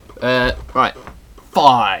Right.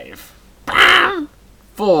 5,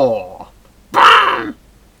 4,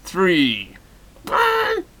 3,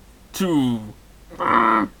 2,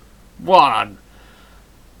 1.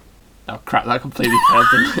 Oh crap, that completely failed,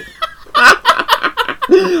 didn't it?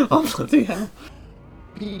 Oh bloody hell.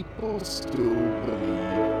 People still believe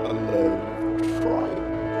a load of tribe.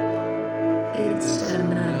 It's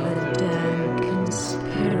another damn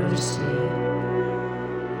conspiracy.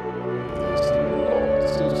 There's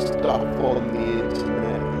lots of stuff on the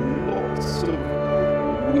internet, lots of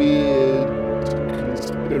weird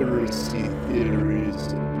conspiracy theories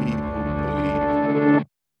that people believe.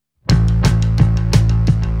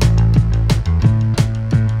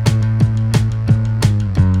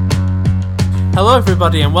 Hello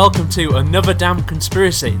everybody and welcome to Another Damn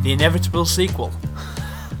Conspiracy, the inevitable sequel.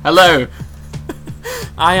 Hello,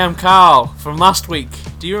 I am Carl from last week.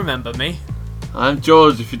 Do you remember me? I'm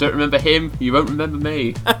George. If you don't remember him, you won't remember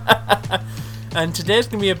me. And today's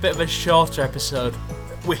going to be a bit of a shorter episode,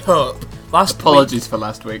 we hope. Apologies for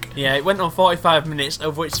last week. Yeah, it went on 45 minutes,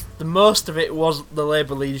 of which the most of it was the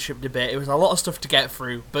Labour leadership debate. It was a lot of stuff to get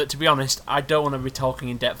through, but to be honest, I don't want to be talking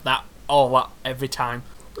in depth that every time.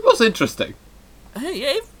 It was interesting.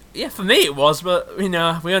 Yeah, for me it was, but, you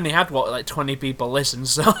know, we only had, 20 people listen,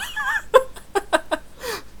 so...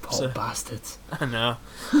 Poor bastards. I know.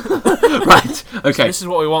 Right, okay. So this is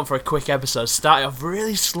what we want for a quick episode. Start it off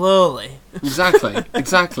really slowly. Exactly.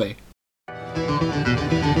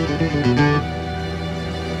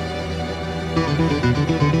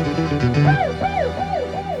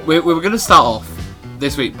 We were going to start off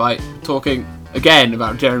this week by talking again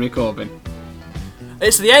about Jeremy Corbyn.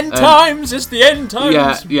 It's the end times! It's the end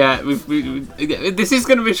times! Yeah. This is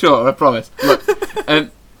going to be short, I promise. Look,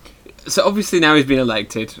 so obviously now he's been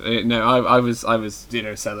elected. I was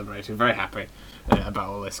celebrating, very happy about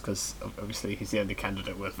all this because obviously he's the only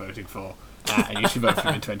candidate worth voting for, and you should vote for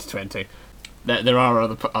him in 2020. There are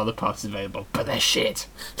other parties available, but they're shit.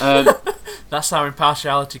 That's our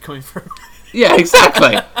impartiality coming through. Yeah,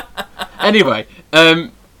 exactly. Anyway,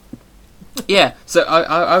 yeah. So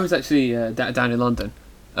I was actually down in London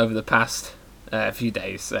over the past few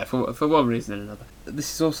days for one reason and another.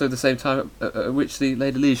 This is also the same time at which the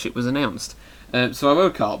Labour leadership was announced. So I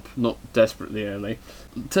woke up, not desperately early,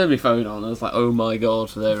 turned my phone on, and I was like, oh my god,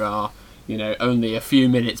 there are, only a few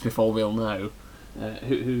minutes before we'll know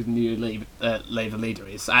who the new Labour leader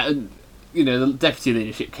is. The deputy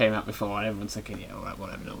leadership came out before, and everyone's thinking, yeah, alright,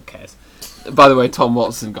 whatever, no one cares. By the way, Tom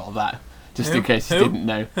Watson got that, just in case you didn't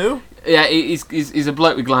know. Who? Yeah, he's a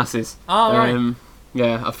bloke with glasses. Oh, right.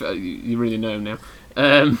 Yeah, you really know him now.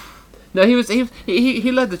 No,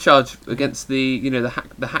 he led the charge against the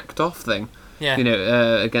hacked off thing. Yeah.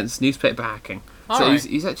 Against newspaper hacking.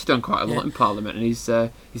 He's actually done quite a lot in Parliament, and he's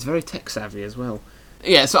very tech savvy as well.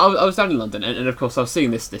 Yeah, so I was down in London, and of course I was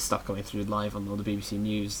seeing this stuff coming through live on the BBC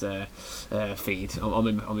News feed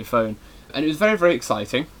on my phone, and it was very, very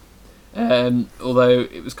exciting. Although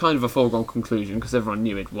it was kind of a foregone conclusion because everyone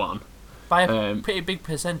knew it won. By a pretty big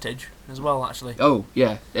percentage as well, actually. Oh,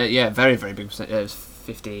 yeah, very, very big percentage. It was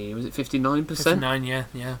 50, was it 59%? 59, yeah.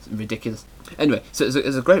 It's ridiculous. Anyway, so it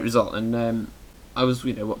was a great result, and I was,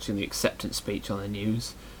 watching the acceptance speech on the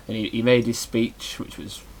news, and he made his speech, which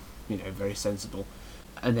was, very sensible,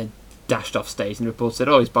 and then dashed off stage, and the reporter said,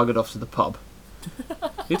 oh, he's buggered off to the pub.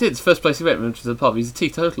 He did. It's the first place he went to the pub. He's a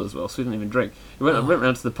teetotal as well, so he didn't even drink. He went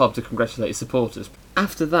round to the pub to congratulate his supporters.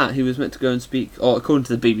 After that, he was meant to go and speak, or according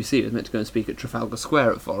to the BBC, he was meant to go and speak at Trafalgar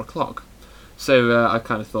Square at 4 o'clock. So I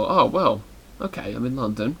kind of thought, oh, well, okay, I'm in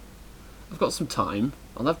London. I've got some time.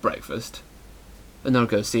 I'll have breakfast. And then I'll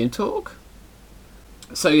go see him talk.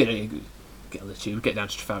 So, you get on the tube, get down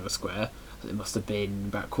to Trafalgar Square. It must have been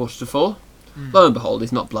about 4:45. Lo and behold,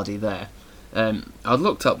 he's not bloody there. I'd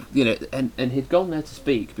looked up, and he'd gone there to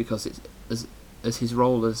speak because it's as his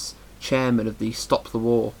role as chairman of the Stop the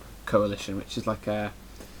War coalition, which is like a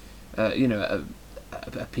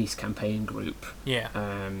peace campaign group. Yeah.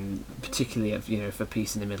 Particularly for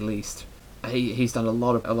peace in the Middle East. He's done a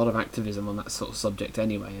lot of activism on that sort of subject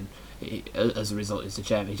anyway, and as a result, he's the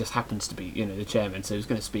chairman. He just happens to be the chairman, so he's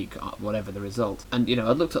going to speak whatever the result. And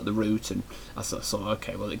I looked up the route, and I sort of saw,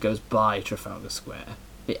 okay, well, it goes by Trafalgar Square.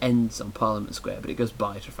 It ends on Parliament Square, but it goes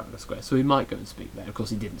by Trafalgar Square, so he might go and speak there. Of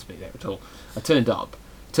course, he didn't speak there at all. I turned up.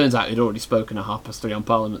 Turns out he'd already spoken at 3:30 on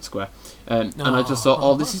Parliament Square, and I just thought,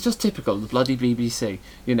 oh, this is just typical of the bloody BBC.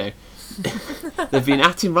 They've been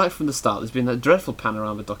at him right from the start. There's been that dreadful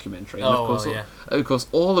Panorama documentary, and of course,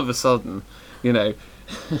 all of a sudden,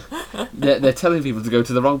 they're telling people to go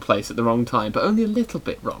to the wrong place at the wrong time, but only a little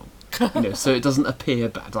bit wrong. so it doesn't appear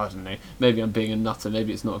bad. I don't know. Maybe I'm being a nutter.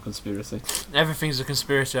 Maybe it's not a conspiracy. Everything's a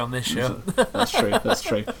conspiracy on this show. That's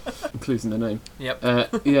true, including the name. Yep.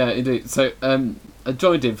 Yeah, indeed. So I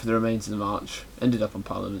joined in for the remains of the march. Ended up on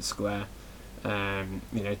Parliament Square.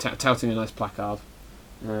 Touting a nice placard.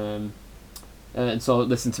 And so I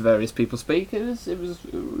listened to various people speak. It was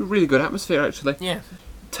a really good atmosphere, actually. Yeah.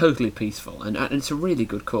 Totally peaceful, and it's a really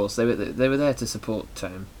good cause. They were there to support,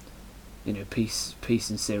 peace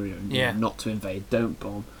in Syria, and not to invade, don't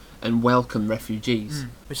bomb, and welcome refugees.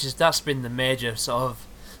 That's been the major sort of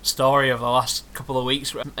story of the last couple of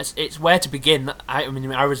weeks. It's where to begin. I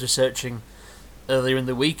was researching earlier in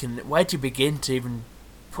the week, and where to begin to even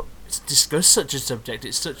discuss such a subject?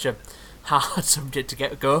 It's such a hard subject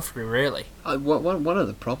to go through, really. One of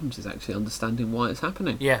the problems is actually understanding why it's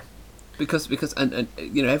happening. Yeah. Because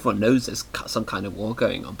everyone knows there's some kind of war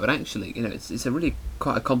going on, but actually it's a really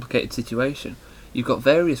quite a complicated situation. You've got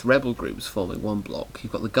various rebel groups forming one block.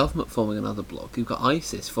 You've got the government forming another block. You've got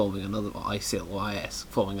ISIS forming another, or ISIL or IS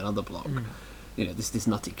forming another block. This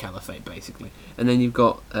nutty caliphate basically, and then you've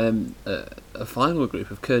got a final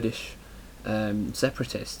group of Kurdish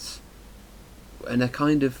separatists, and they're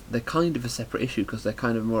kind of a separate issue because they're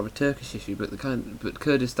kind of more of a Turkish issue, but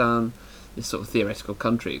Kurdistan, this sort of theoretical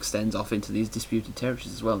country, extends off into these disputed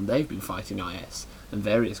territories as well, and they've been fighting IS and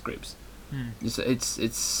various groups.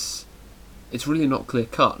 It's really not clear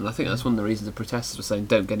cut, and I think that's one of the reasons the protesters were saying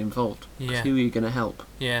don't get involved. Yeah. Who are you going to help?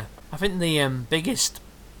 Yeah, I think the biggest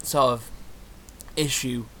sort of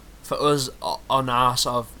issue for us on our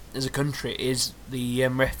sort of as a country is the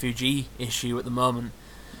refugee issue at the moment.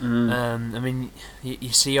 You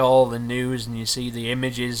see all the news and you see the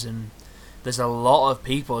images, and there's a lot of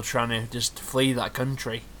people trying to just flee that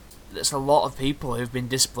country. There's a lot of people who've been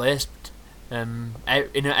displaced,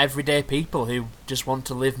 everyday people who just want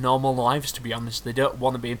to live normal lives, to be honest. They don't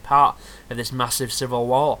want to be a part of this massive civil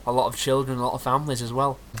war. A lot of children, a lot of families as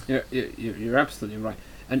well. You're absolutely right.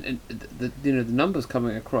 And the numbers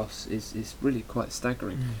coming across is really quite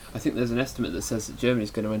staggering. I think there's an estimate that says that Germany's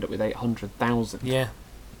going to end up with 800,000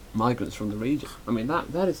 migrants from the region. I mean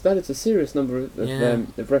that is a serious number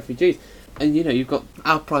of refugees. And you've got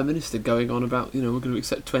our Prime Minister going on about we're going to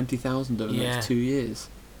accept 20,000 over the next 2 years.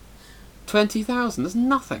 20,000, that's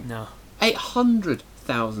nothing. No.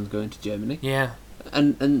 800,000 going to Germany. Yeah.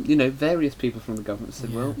 And various people from the government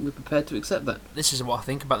said, well, we're prepared to accept that. This is what I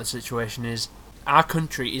think about the situation is our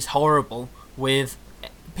country is horrible with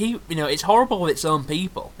it's horrible with its own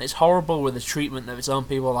people. It's horrible with the treatment of its own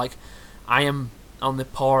people. Like, I am on the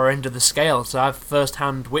poorer end of the scale, so I've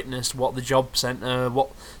first-hand witnessed what the job centre,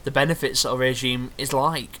 what the benefits sort of regime is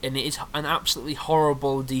like, and it is an absolutely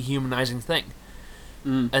horrible, dehumanising thing.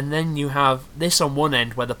 And then you have this on one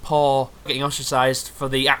end, where the poor are getting ostracised for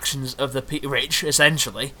the actions of the rich,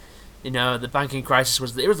 essentially. The banking crisis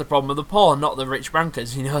was the problem of the poor, not the rich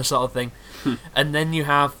bankers, sort of thing. And then you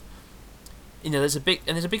have, there's a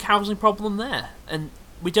big housing problem there, and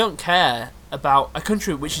we don't care about a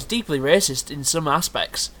country which is deeply racist in some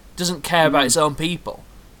aspects, doesn't care about its own people.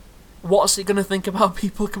 What's it going to think about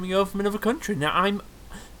people coming over from another country? Now, I'm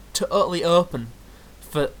totally open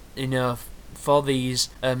for these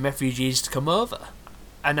refugees to come over,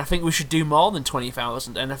 and I think we should do more than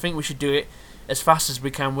 20,000, and I think we should do it as fast as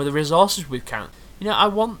we can with the resources we can. I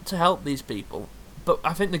want to help these people, but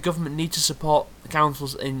I think the government need to support the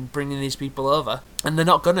councils in bringing these people over, and they're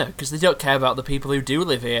not gonna, because they don't care about the people who do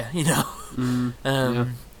live here. I'd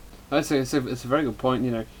say it's a very good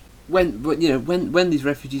point. When these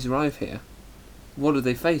refugees arrive here, what are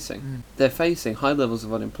they facing? They're facing high levels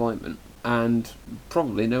of unemployment and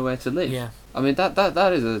probably nowhere to live. Yeah. I mean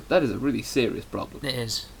that is a really serious problem. It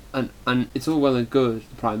is. And it's all well and good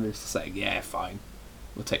the Prime Minister saying, yeah, fine,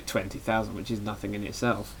 we'll take 20,000, which is nothing in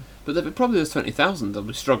itself. But probably those 20,000 will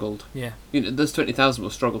be struggled. Yeah. Those 20,000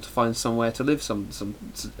 will struggle to find somewhere to live,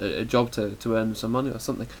 a job to earn some money or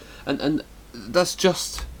something. And that's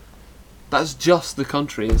just the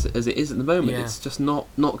country as it is at the moment. Yeah. It's just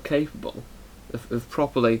not capable of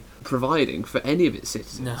properly providing for any of its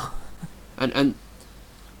citizens. No. And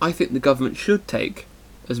I think the government should take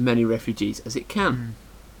as many refugees as it can.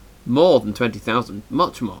 More than 20,000,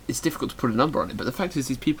 much more. It's difficult to put a number on it, but the fact is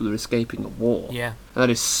these people are escaping a war. Yeah. And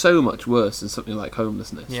that is so much worse than something like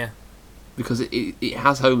homelessness. Yeah. Because it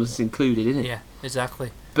has homelessness included in it. Yeah,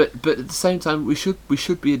 exactly. But at the same time, we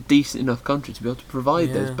should be a decent enough country to be able to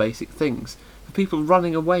provide those basic things for people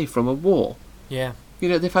running away from a war. Yeah.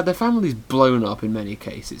 They've had their families blown up in many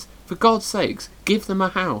cases. For God's sakes, give them a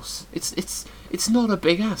house. It's not a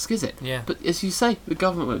big ask, is it? Yeah. But as you say, the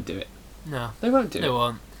government won't do it. No. They won't do it. They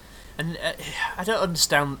won't. And I don't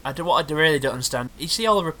understand. What I really don't understand. You see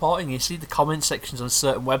all the reporting. You see the comment sections on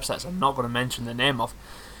certain websites. I'm not going to mention the name of,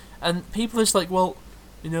 and people are just like, well,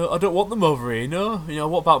 I don't want them over here.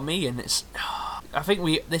 What about me? And it's, I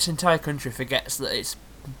think this entire country forgets that it's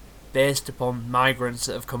based upon migrants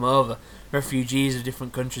that have come over, refugees of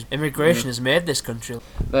different countries. Immigration has made this country.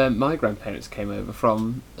 My grandparents came over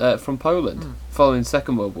from Poland following the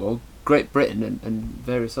Second World War. Great Britain and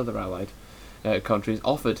various other allied countries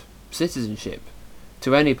offered citizenship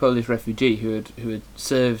to any Polish refugee who had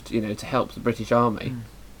served, to help the British Army.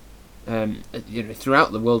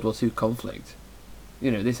 Throughout the World War II conflict,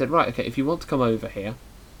 they said, right, okay, if you want to come over here,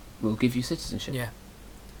 we'll give you citizenship. Yeah.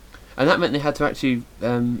 And that meant they had to actually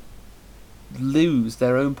lose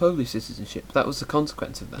their own Polish citizenship. That was the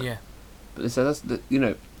consequence of that. Yeah. But they said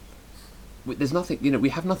there's nothing. We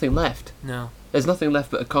have nothing left. No. There's nothing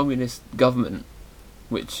left but a communist government,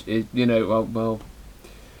 which is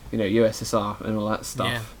USSR and all that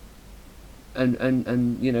stuff. Yeah.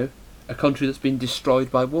 And a country that's been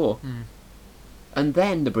destroyed by war. And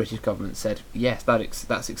then the British government said, yes,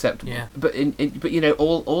 that's acceptable. Yeah. But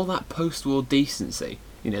all that post-war decency,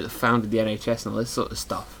 that founded the NHS and all this sort of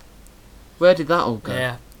stuff, where did that all go?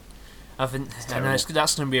 Yeah. I think that's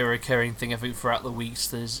going to be a recurring thing. I think throughout the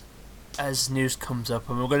weeks, as news comes up,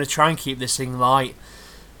 and we're going to try and keep this thing light.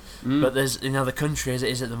 But there's the country as it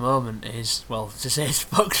is at the moment is, well, to say it's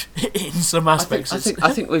fucked in some aspects.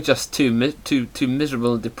 I think we're just too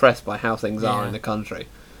miserable and depressed by how things are in the country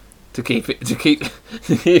to keep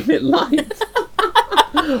it light.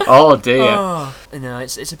 Oh dear.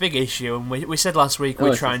 It's a big issue, and we said last week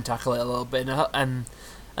we'd try and tackle it a little bit, and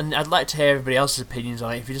I'd like to hear everybody else's opinions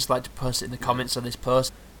on it. If you just like to post it in the comments of this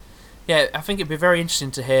post. Yeah, I think it'd be very interesting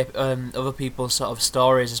to hear other people's sort of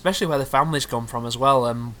stories, especially where the families come from as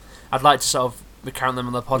well. I'd like to sort of recount them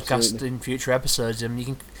on the podcast in future episodes. You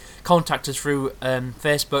can contact us through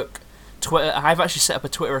Facebook, Twitter. I've actually set up a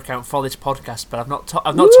Twitter account for this podcast, but I've not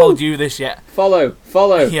told you this yet. Follow.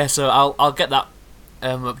 Yeah, so I'll get that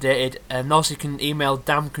updated. And also you can email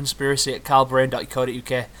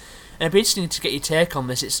damnconspiracy@carlbrain.co.uk. And it'd be interesting to get your take on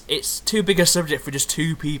this. It's too big a subject for just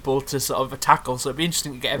two people to sort of tackle, so it'd be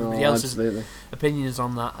interesting to get everybody else's opinions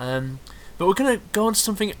on that. But we're going to go on to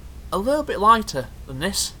something a little bit lighter than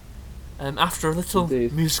this after a little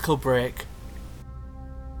musical break.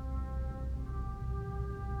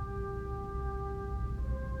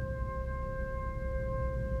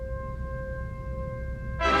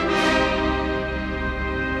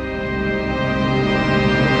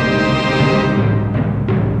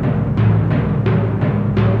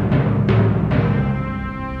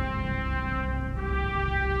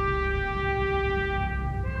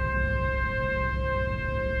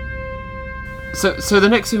 So the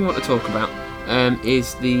next thing we want to talk about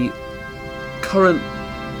is the current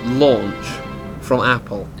launch from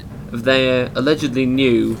Apple of their allegedly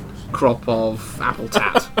new crop of Apple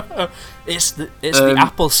Tat. It's the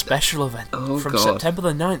Apple special event from September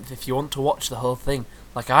the 9th, if you want to watch the whole thing,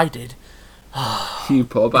 like I did. You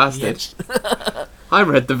poor bastard. I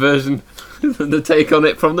read the version, the take on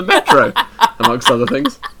it from the Metro, amongst other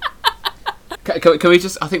things. Can we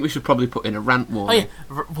just... I think we should probably put in a rant warning.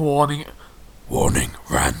 Oh yeah, Warning,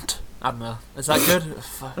 rant. I don't know. Is that good?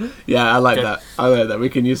 Yeah, I like that. We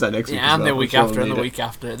can use that next week. Yeah, and the week after, and the week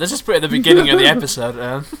after. Let's just put it at the beginning of the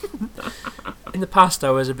episode. In the past,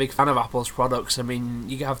 I was a big fan of Apple's products. I mean,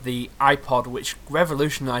 you have the iPod, which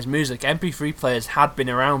revolutionised music. MP3 players had been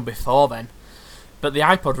around before then, but the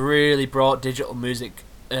iPod really brought digital music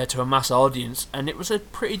to a mass audience, and it was a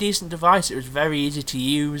pretty decent device. It was very easy to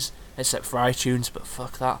use, except for iTunes, but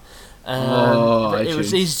fuck that. But it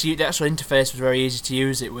was easy to use. The actual interface was very easy to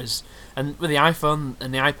use. It was, and with the iPhone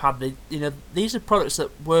and the iPad, these are products that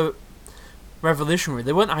were revolutionary.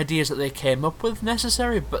 They weren't ideas that they came up with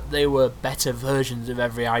necessarily, but they were better versions of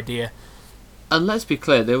every idea. And let's be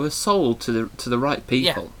clear, they were sold to the right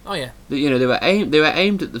people. Yeah. Oh yeah. They were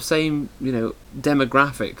aimed at the same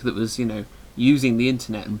demographic that was using the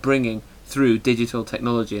internet and bringing through digital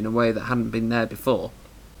technology in a way that hadn't been there before.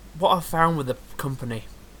 What I've found with the company,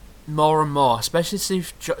 more and more, especially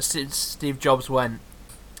since Steve Jobs went,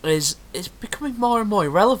 is it's becoming more and more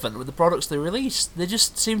irrelevant with the products they release. They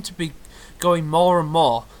just seem to be going more and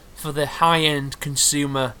more for the high-end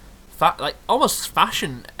consumer, almost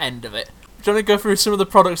fashion end of it. Do you want to go through some of the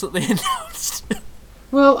products that they announced?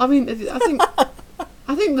 Well, I mean, I think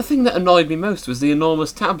the thing that annoyed me most was the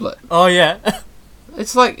enormous tablet. Oh yeah.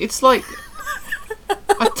 It's like it's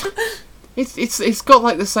got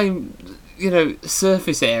like the same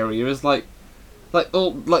surface area as like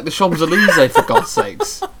the Champs-Élysées, for God's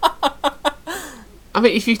sakes. I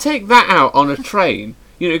mean, if you take that out on a train,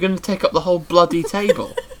 You know, you're going to take up the whole bloody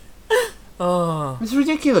table. Oh. It's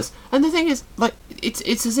ridiculous. And the thing is, like,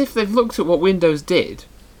 it's as if they've looked at what Windows did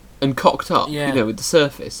and cocked up, Yeah. you know, with the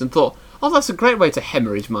Surface and thought, oh, that's a great way to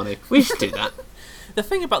hemorrhage money. We should do that. The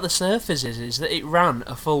thing about the Surface is that it ran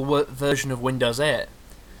a full version of Windows 8.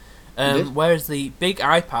 did? Whereas the big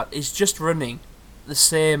iPad is just running the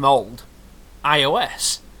same old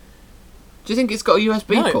iOS. Do you think it's got a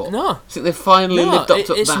USB port? No. I think they've finally lived up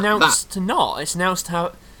to it's that. announced to not. It's announced to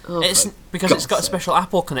have... Oh, It's for because God's it's got a sake. special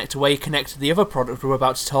Apple connector where you connect to the other product we're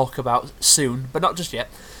about to talk about soon, but not just yet.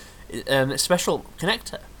 It's a special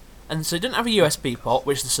connector, and so it doesn't have a USB port,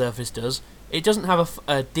 which the Surface does. It doesn't have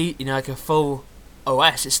like a full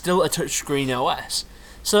OS. It's still a touchscreen OS.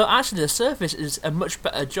 So actually, the Surface is a much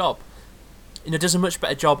better job. Does a much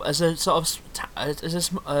better job as a sort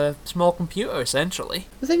of small computer essentially.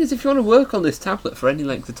 The thing is, if you want to work on this tablet for any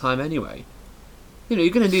length of time anyway, you know,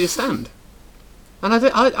 you're going to need a stand.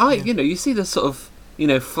 And you see the sort of, you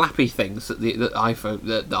know, flappy things that the iPhone,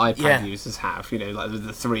 the iPad users have, you know, like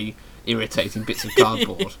the 3 irritating bits of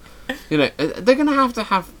cardboard. You know, they're going to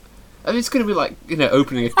have. I mean, it's going to be like, you know,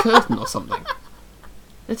 opening a curtain or something.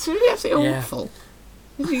 It's really absolutely awful.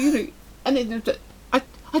 You know, and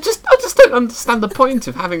I just don't understand the point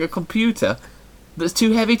of having a computer that's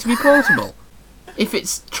too heavy to be portable. If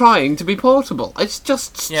it's trying to be portable, it's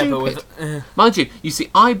just stupid. Yeah, but Mind you,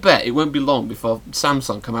 I bet it won't be long before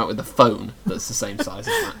Samsung come out with a phone that's the same size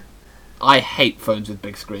as that. I hate phones with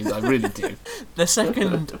big screens, I really do. the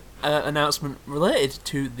second announcement related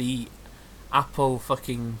to the Apple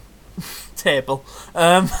fucking table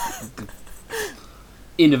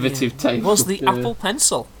Innovative table. was the Apple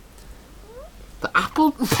Pencil. The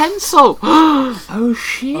Apple Pencil! Oh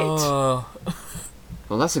shit! Oh.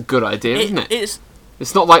 Well, that's a good idea, isn't it?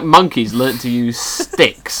 It's not like monkeys learnt to use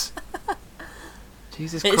sticks.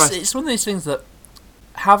 Jesus Christ. It's one of these things that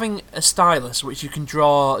having a stylus which you can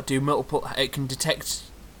it can detect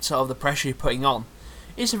sort of the pressure you're putting on,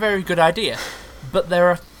 is a very good idea. But there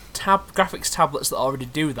are graphics tablets that already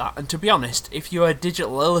do that, and to be honest, if you're a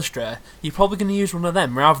digital illustrator, you're probably going to use one of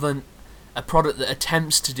them rather than a product that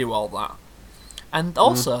attempts to do all that. And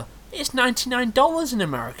also, it's $99 in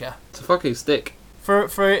America. It's a fucking stick. For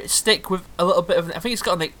a stick with a little bit of... I think it's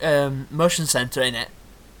got a motion sensor in it.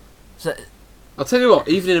 So, I'll tell you what,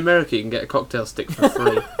 even in America you can get a cocktail stick for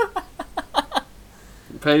free.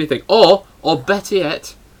 You pay anything. Or better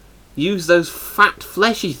yet, use those fat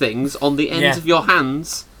fleshy things on the ends of your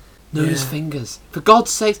hands. Those fingers. For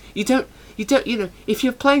God's sake, you know, if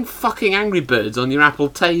you're playing fucking Angry Birds on your Apple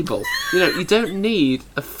table, you know, you don't need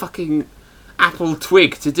a fucking Apple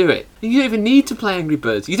twig to do it. You don't even need to play Angry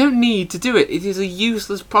Birds. You don't need to do it. It is a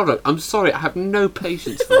useless product. I'm sorry, I have no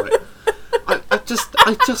patience for it. I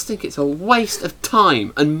just think it's a waste of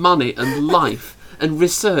time and money and life and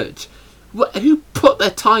research. Who put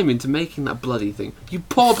their time into making that bloody thing? You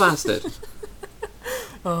poor bastard.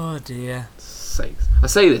 oh dear. Sakes. I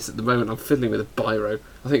say this at the moment I'm fiddling with a biro.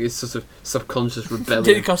 I think it's sort of subconscious rebellion.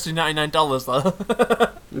 Did it cost you $99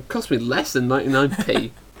 though? It cost me less than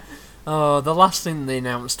 99p. Oh, the last thing they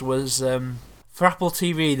announced was for Apple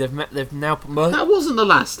TV. They've now put That wasn't the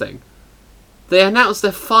last thing. They announced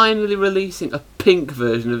they're finally releasing a pink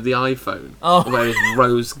version of the iPhone. Oh. Where it's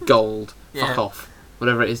rose gold. Yeah. Fuck off.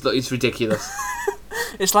 Whatever it is. Look, it's ridiculous.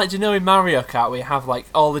 It's like, do you know in Mario Kart where you have like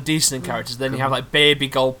all the decent characters, then you have like Baby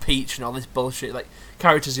Gold Peach and all this bullshit, like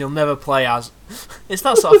characters you'll never play as. It's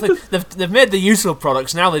that sort of thing. They've made the useful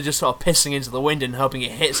products, now they're just sort of pissing into the wind and hoping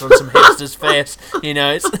it hits on some hipster's face. You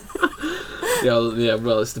know, it's Yeah,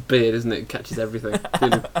 well, it's the beard, isn't it? It catches everything.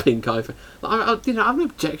 Doing a pink iPhone. I have no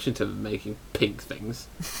objection to making pink things.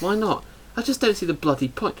 Why not? I just don't see the bloody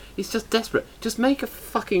point. It's just desperate. Just make a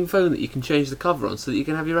fucking phone that you can change the cover on so that you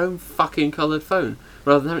can have your own fucking coloured phone,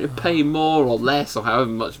 rather than having to pay more or less or however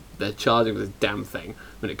much they're charging for this damn thing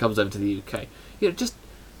when it comes over to the UK. You know, just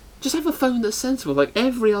have a phone that's sensible, like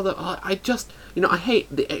every other. I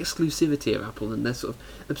hate the exclusivity of Apple and their sort of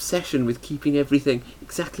obsession with keeping everything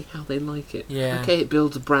exactly how they like it. Yeah. Okay, it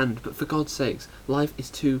builds a brand, but for God's sakes, life is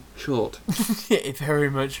too short. it very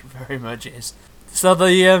much is. So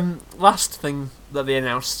the last thing that they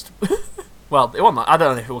announced, well, it wasn't, I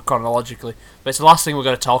don't know if it was chronologically, but it's the last thing we're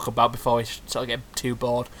going to talk about before we sort of get too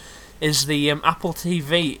bored, is the Apple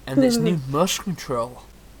TV and its new motion control.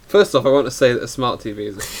 First off, I want to say that a smart TV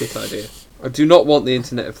is a shit idea. I do not want the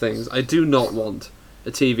Internet of Things. I do not want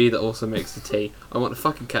a TV that also makes the tea. I want a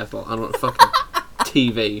fucking kettle. I want a fucking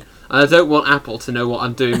TV. And I don't want Apple to know what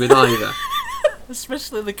I'm doing with either.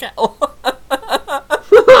 Especially the kettle.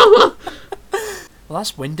 Well,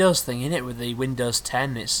 that's Windows thing, innit? With the Windows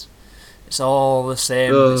 10, it's all the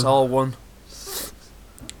same. Ugh. It's all one.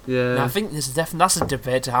 Yeah. Now, I think that's a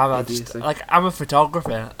debate to have. Idiocy. Like, I'm a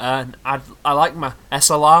photographer, and I like my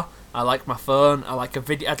SLR, I like my phone,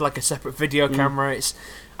 I'd like a separate video camera.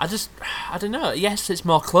 I don't know. Yes, it's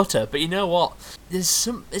more clutter, but you know what? It's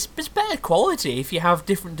better quality if you have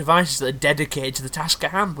different devices that are dedicated to the task at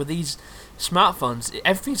hand. With these smartphones,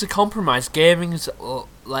 everything's a compromise. Gaming's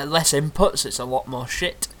like less inputs. It's a lot more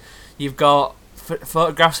shit. You've got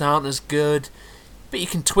photographs aren't as good, but you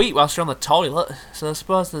can tweet whilst you're on the toilet. So I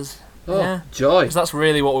suppose there's joy. 'Cause that's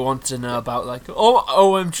really what we wanted to know about. Like, oh,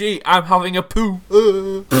 OMG, I'm having a poo.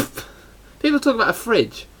 People talk about a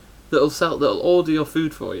fridge that'll order your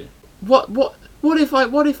food for you. What if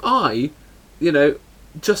I,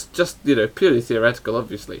 just purely theoretical,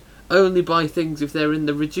 obviously, only buy things if they're in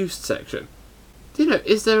the reduced section?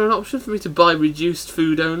 Is there an option for me to buy reduced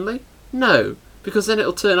food only? No, because then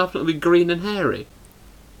it'll turn up and it'll be green and hairy.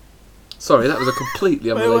 Sorry, that was a completely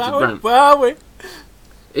unrelated rant. Where are we?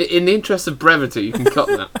 In the interest of brevity, you can cut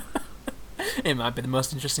that. It might be the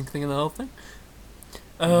most interesting thing in the whole thing.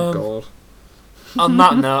 God. On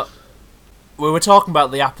that note, we were talking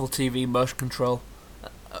about the Apple TV motion control.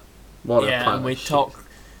 What a Yeah, pile and we of shit. talk.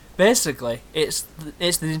 Basically, it's the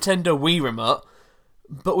Nintendo Wii remote,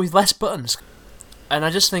 but with less buttons. And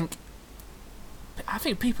I think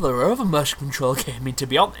people are over motion control gaming, to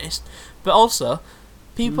be honest. But also,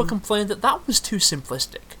 people complained that was too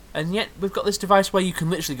simplistic. And yet, we've got this device where you can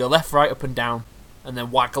literally go left, right, up and down, and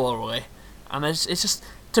then waggle away. And it's just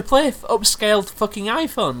to play upscaled fucking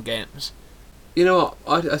iPhone games. You know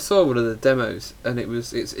what? I saw one of the demos, and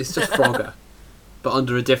it's just Frogger, but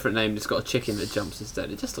under a different name. It's got a chicken that jumps instead.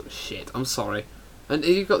 It just looks shit. I'm sorry. And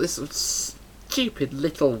you've got this sort of stupid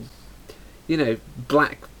little,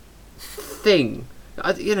 black thing.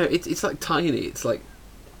 It's like tiny. It's like,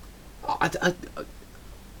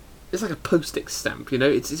 it's like a post-it stamp.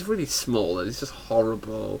 It's really small and it's just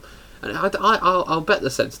horrible. And I'll bet the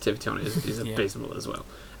sensitivity on it is abysmal as well.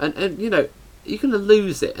 And you're going to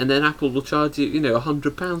lose it, and then Apple will charge you,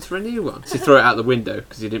 £100 for a new one. So you throw it out the window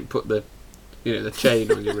because you didn't put the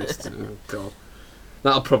chain on your wrist. Oh God,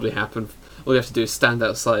 that'll probably happen. All you have to do is stand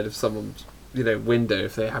outside of someone's, window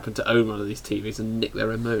if they happen to own one of these TVs and nick their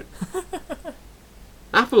remote.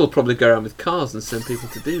 Apple will probably go around with cars and send people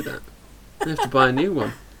to do that. They have to buy a new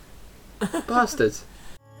one. Bastards.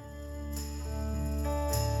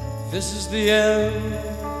 This is the end,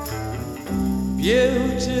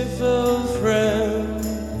 beautiful friend.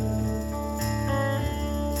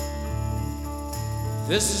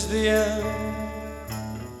 This is the end.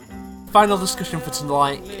 Final discussion for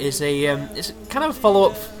tonight is it's kind of a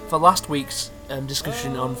follow-up for last week's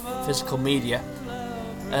discussion on physical media.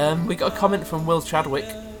 We got a comment from Will Chadwick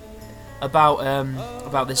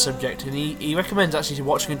about this subject, and he recommends actually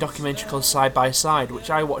watching a documentary called Side by Side, which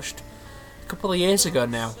I watched a couple of years ago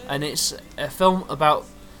now, and it's a film about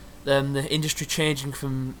the industry changing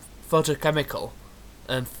from photochemical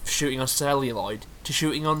shooting on celluloid to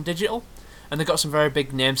shooting on digital, and they've got some very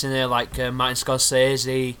big names in there like Martin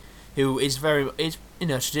Scorsese, who is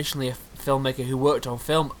traditionally a filmmaker who worked on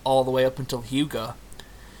film all the way up until Hugo,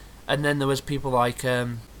 and then there was people like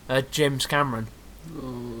James Cameron,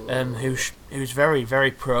 who's very,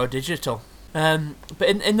 very pro digital. But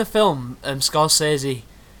in the film, Scorsese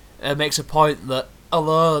makes a point that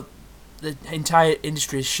although the entire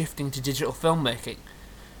industry is shifting to digital filmmaking,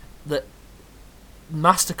 that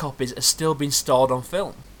master copies are still being stored on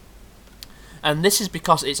film. And this is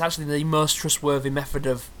because it's actually the most trustworthy method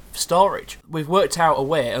of storage. We've worked out a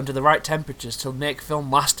way under the right temperatures to make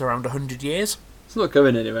film last around 100 years. It's not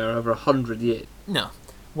going anywhere over 100 years. No.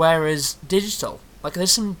 Whereas digital, like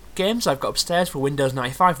there's some games I've got upstairs for Windows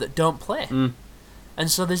 95 that don't play.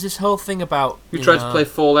 And so there's this whole thing about... You tried to play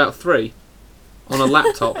Fallout 3 on a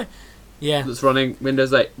laptop yeah. that's running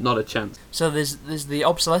Windows 8, not a chance. So there's the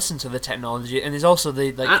obsolescence of the technology, and there's also the...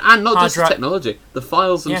 and not just the technology, the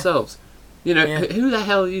files themselves. Yeah. Who the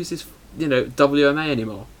hell uses, WMA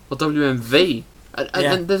anymore? Or WMV?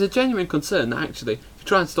 And there's a genuine concern that actually, if you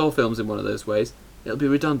try and store films in one of those ways, it'll be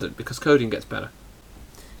redundant because coding gets better.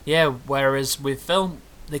 Yeah, whereas with film,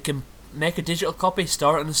 they can make a digital copy,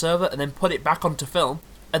 store it on the server, and then put it back onto film,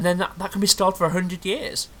 and then that can be stored for 100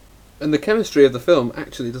 years. And the chemistry of the film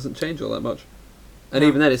actually doesn't change all that much. And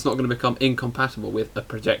even then, it's not going to become incompatible with a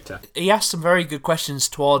projector. He asked some very good questions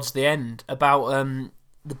towards the end about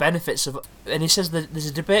the benefits of... And he says that there's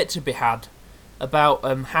a debate to be had about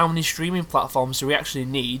how many streaming platforms do we actually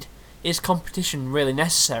need? Is competition really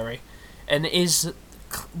necessary? And is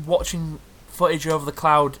watching footage over the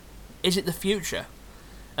cloud, is it the future?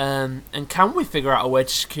 And can we figure out a way to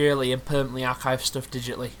securely and permanently archive stuff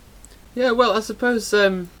digitally? Yeah, well, I suppose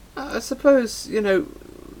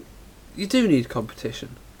you do need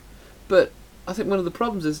competition, but I think one of the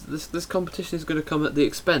problems is this competition is going to come at the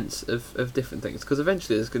expense of different things, because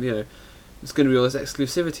eventually there's going to be all this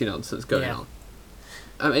exclusivity nonsense going on.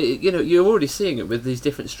 I mean, you're already seeing it with these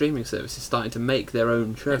different streaming services starting to make their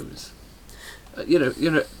own shows.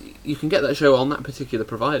 You can get that show on that particular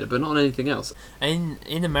provider, but not on anything else.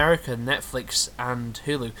 In America, Netflix and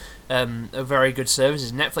Hulu are very good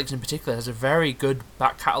services. Netflix in particular has a very good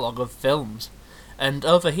back catalogue of films. And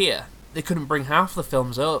over here, they couldn't bring half the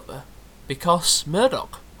films over because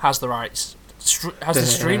Murdoch has the rights, has the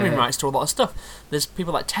streaming rights to a lot of stuff. There's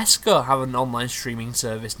people like Tesco have an online streaming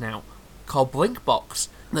service now called Blinkbox.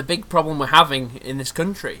 The big problem we're having in this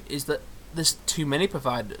country is that there's too many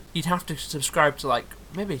providers. You'd have to subscribe to like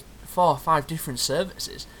maybe 4 or 5 different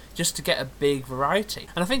services just to get a big variety.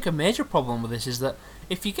 And I think a major problem with this is that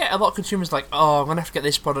if you get a lot of consumers like, oh, I'm going to have to get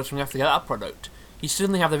this product, I'm going to have to get that product, you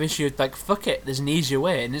suddenly have the issue like, fuck it, there's an easier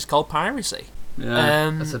way, and it's called piracy.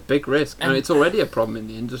 Yeah, that's a big risk. And it's already a problem in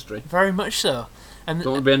the industry. Very much so. And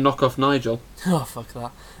don't want to be a knockoff Nigel. Oh, fuck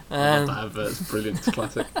that. That advert's brilliant, it's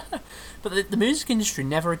classic. But the music industry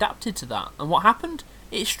never adapted to that. And what happened?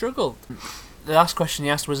 It struggled. The last question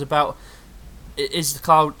he asked was about, is the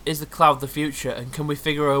cloud the future, and can we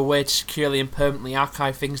figure a way to securely and permanently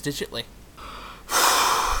archive things digitally?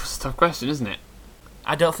 It's a tough question, isn't it?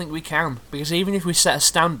 I don't think we can, because even if we set a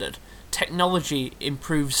standard, technology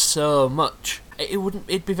improves so much.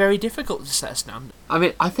 It'd be very difficult to set a standard. I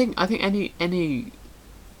mean, I think any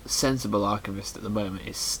sensible archivist at the moment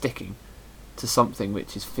is sticking to something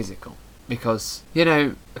which is physical, because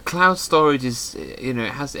cloud storage is it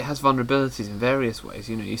has vulnerabilities in various ways.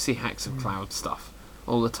 You see hacks of cloud stuff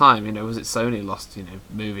all the time. Was it Sony lost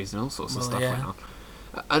movies and all sorts of stuff went on,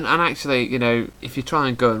 and actually if you try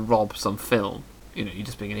and go and rob some film, you're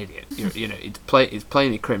just being an idiot. It's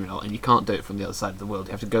plainly criminal, and you can't do it from the other side of the world.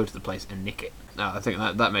 You have to go to the place and nick it. Now, I think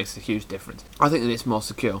that makes a huge difference. I think that it's more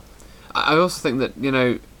secure. I also think that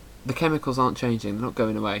the chemicals aren't changing; they're not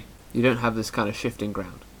going away. You don't have this kind of shifting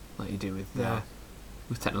ground like you do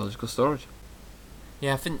with technological storage.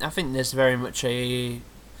 Yeah, I think there's very much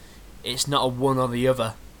it's not a one or the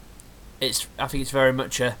other. I think it's very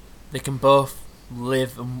much they can both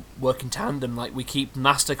live and work in tandem. Like, we keep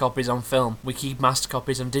master copies on film, we keep master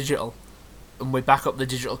copies on digital, and we back up the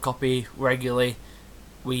digital copy regularly.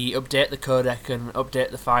 We update the codec and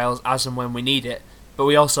update the files as and when we need it, but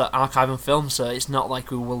we also archive on film, so it's not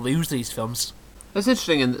like we will lose these films. It's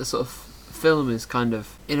interesting in that sort of film is kind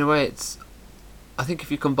of, in a way, I think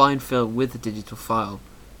if you combine film with the digital file,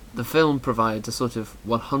 the film provides a sort of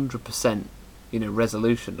 100%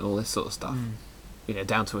 resolution and all this sort of stuff.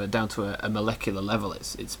 Down to a molecular level,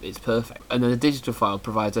 it's perfect. And then the digital file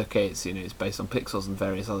provides, it's based on pixels and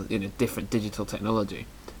various other different digital technology,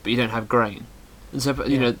 but you don't have grain. And so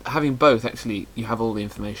having both, actually you have all the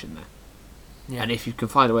information there. Yeah. And if you can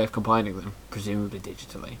find a way of combining them, presumably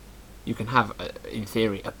digitally, you can have in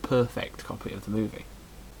theory a perfect copy of the movie.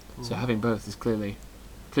 Ooh. So having both is clearly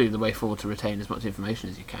the way forward to retain as much information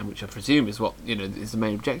as you can, which I presume is what is the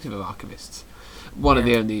main objective of archivists. One of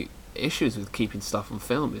the only issues with keeping stuff on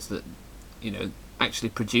film is that actually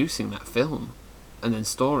producing that film and then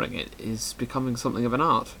storing it is becoming something of an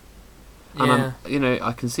art. And I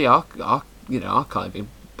can see archiving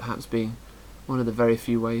perhaps being one of the very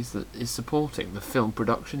few ways that is supporting the film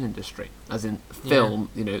production industry, as in film,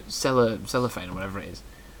 cellophane or whatever it is,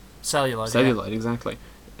 celluloid, exactly.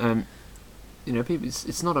 People,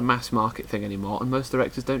 it's not a mass market thing anymore, and most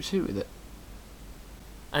directors don't shoot with it.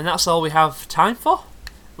 And that's all we have time for.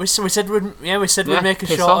 We said we'd make a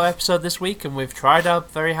shorter episode this week, and we've tried our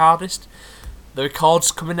very hardest. The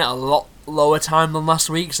record's coming at a lot lower time than last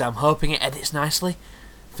week, so I'm hoping it edits nicely.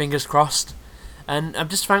 Fingers crossed. And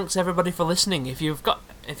just thanks everybody for listening. If you've got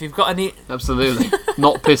any, absolutely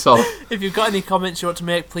not piss off. If you've got any comments you want to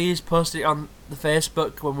make, please post it on the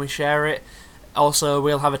Facebook when we share it. Also,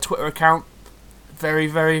 we'll have a Twitter account very,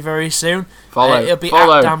 very, very soon. It'll be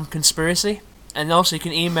at Damn Conspiracy. And also, you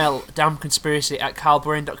can email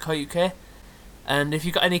damnconspiracy@carlbrain.co.uk. And if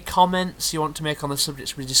you've got any comments you want to make on the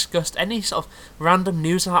subjects we discussed, any sort of random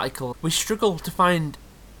news article, we struggle to find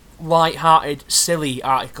light-hearted, silly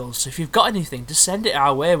articles. So if you've got anything, just send it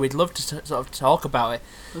our way. We'd love to sort of talk about it.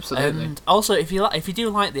 Absolutely. And also, if you do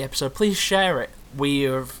like the episode, please share it. We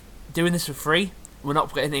are doing this for free. We're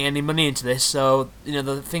not getting any money into this, so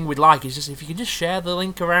the thing we'd like is just if you can just share the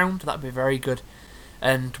link around, that'd be very good.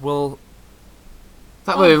 And we'll.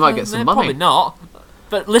 That way we might get some money. Probably not,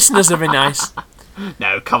 but listeners would be nice.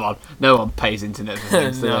 No, come on. No one pays internet for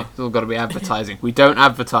things. No. It's all got to be advertising. We don't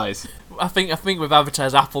advertise. I think we've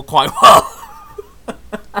advertised Apple quite well.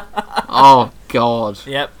 Oh, God.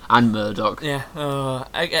 Yep. And Murdoch. Yeah.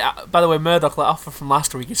 By the way, Murdoch, that offer from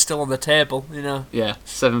last week is still on the table. Yeah,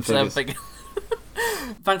 7 figures.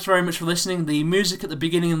 Thanks very much for listening. The music at the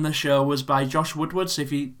beginning of the show was by Josh Woodward, so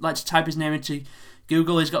if you'd like to type his name into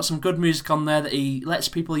Google, he's got some good music on there that he lets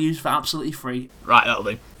people use for absolutely free. Right, that'll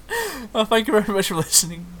do. Well, thank you very much for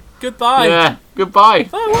listening. Goodbye. Yeah, goodbye.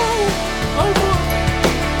 Bye.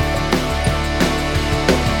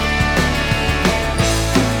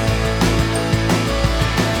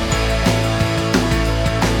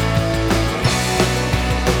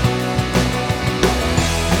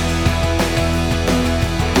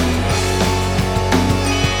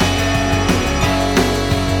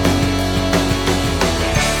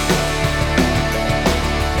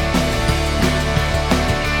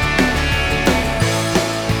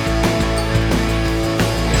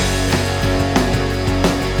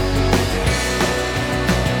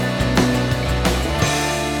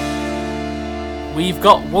 We've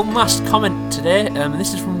got one last comment today, and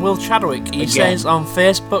this is from Will Chadwick. He says on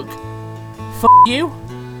Facebook, "F*** you,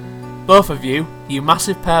 both of you, you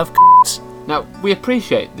massive pair of c***s." Now, we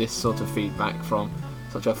appreciate this sort of feedback from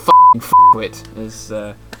such a f***ing f***wit as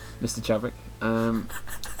Mr. Chadwick.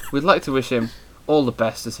 We'd like to wish him all the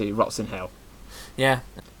best as he rots in hell. Yeah.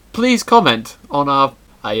 Please comment on our...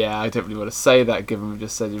 I don't really want to say that given we've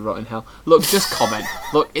just said you rot in hell. Look, just comment.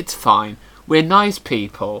 Look, it's fine. We're nice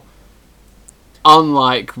people.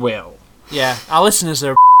 Unlike Will. Yeah, our listeners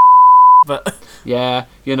are but... Yeah,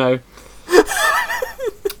 you know.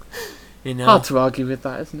 Hard to argue with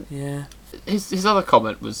that, isn't it? Yeah. His other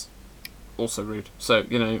comment was also rude, so,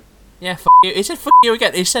 you know. Yeah, f*** you. He said f*** you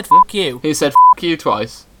again. He said f*** you. He said f*** you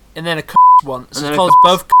twice. And then a c*** once. And He then calls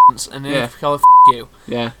both c***s, and then he calls f*** you.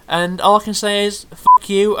 Yeah. And all I can say is f***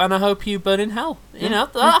 you, and I hope you burn in hell. You know,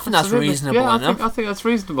 I think that's reasonable enough. I think that's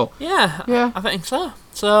reasonable. Yeah, I think so.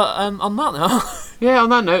 So, on that note... Yeah, on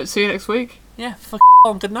that note, see you next week. Yeah, f***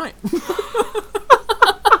 all, good night.